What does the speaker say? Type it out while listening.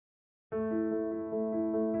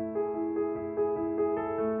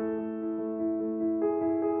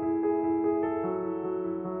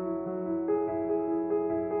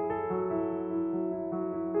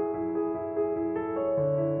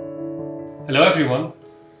Hello everyone!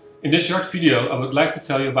 In this short video I would like to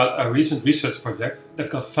tell you about our recent research project that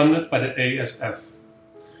got funded by the ASF.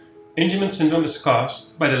 Angelman syndrome is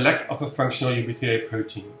caused by the lack of a functional Ube3a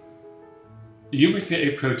protein. The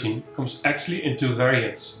Ube3a protein comes actually in two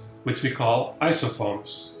variants, which we call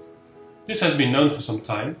isoforms. This has been known for some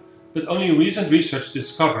time, but only recent research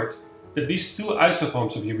discovered that these two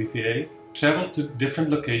isoforms of Ube3a travel to different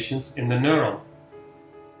locations in the neuron.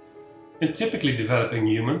 In typically developing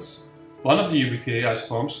humans, one of the Ube3a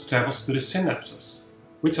isoforms travels to the synapses,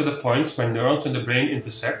 which are the points where neurons in the brain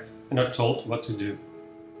intersect and are told what to do.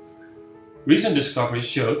 Recent discoveries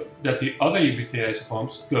showed that the other Ube3a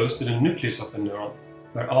isoforms goes to the nucleus of the neuron,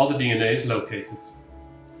 where all the DNA is located.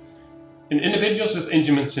 In individuals with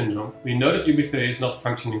Angelman syndrome, we know that Ube3a is not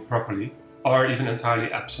functioning properly, or even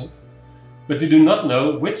entirely absent, but we do not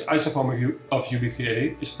know which isoform of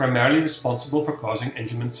Ube3a is primarily responsible for causing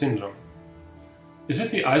Angelman syndrome. Is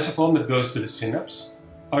it the isoform that goes to the synapse,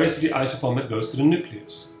 or is it the isoform that goes to the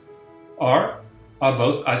nucleus? Or are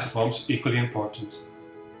both isoforms equally important?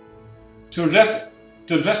 To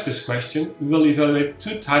address this question, we will evaluate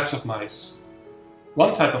two types of mice.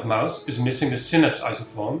 One type of mouse is missing the synapse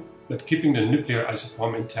isoform, but keeping the nuclear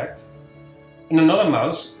isoform intact. And another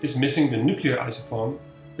mouse is missing the nuclear isoform,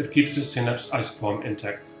 but keeps the synapse isoform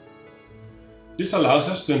intact. This allows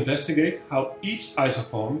us to investigate how each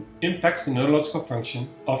isoform impacts the neurological function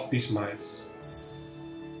of these mice.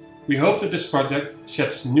 We hope that this project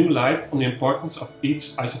sheds new light on the importance of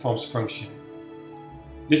each isoform's function.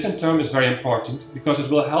 This in turn is very important because it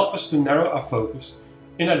will help us to narrow our focus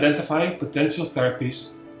in identifying potential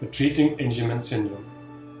therapies for treating Angelman syndrome.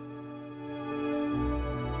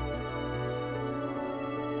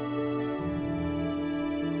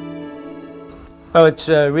 Well, it's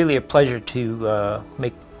really a pleasure to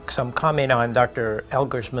make some comment on Dr.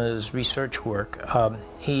 Elgersma's research work.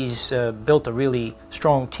 He's built a really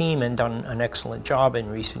strong team and done an excellent job in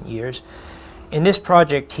recent years. In this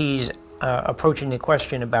project, he's approaching the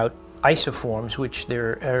question about isoforms, which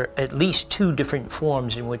there are at least two different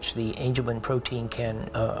forms in which the Angelman protein can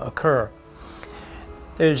occur.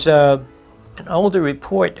 There's an older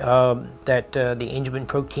report that the Angelman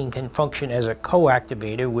protein can function as a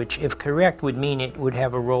coactivator, which, if correct, would mean it would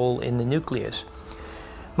have a role in the nucleus.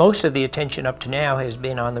 Most of the attention up to now has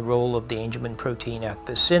been on the role of the Angelman protein at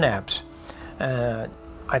the synapse.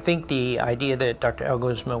 I think the idea that Dr.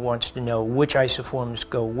 Elgersma wants to know which isoforms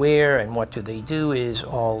go where and what do they do is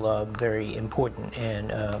all very important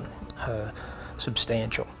and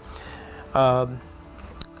substantial.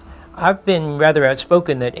 I've been rather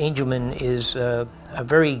outspoken that Angelman is a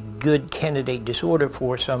very good candidate disorder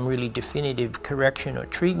for some really definitive correction or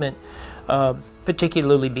treatment,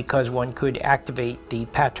 particularly because one could activate the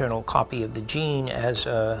paternal copy of the gene as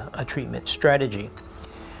a treatment strategy.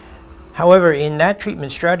 However, in that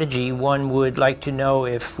treatment strategy, one would like to know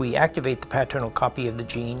if we activate the paternal copy of the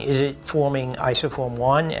gene, is it forming isoform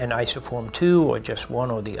 1 and isoform 2, or just one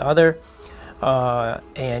or the other?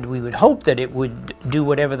 And we would hope that it would do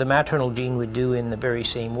whatever the maternal gene would do in the very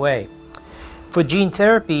same way. For gene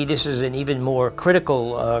therapy, this is an even more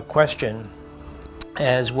critical question,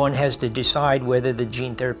 as one has to decide whether the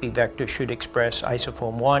gene therapy vector should express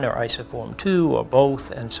isoform 1 or isoform 2 or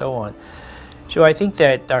both, and so on. So I think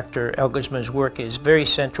that Dr. Elgersma's work is very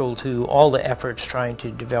central to all the efforts trying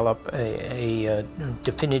to develop a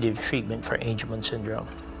definitive treatment for Angelman syndrome.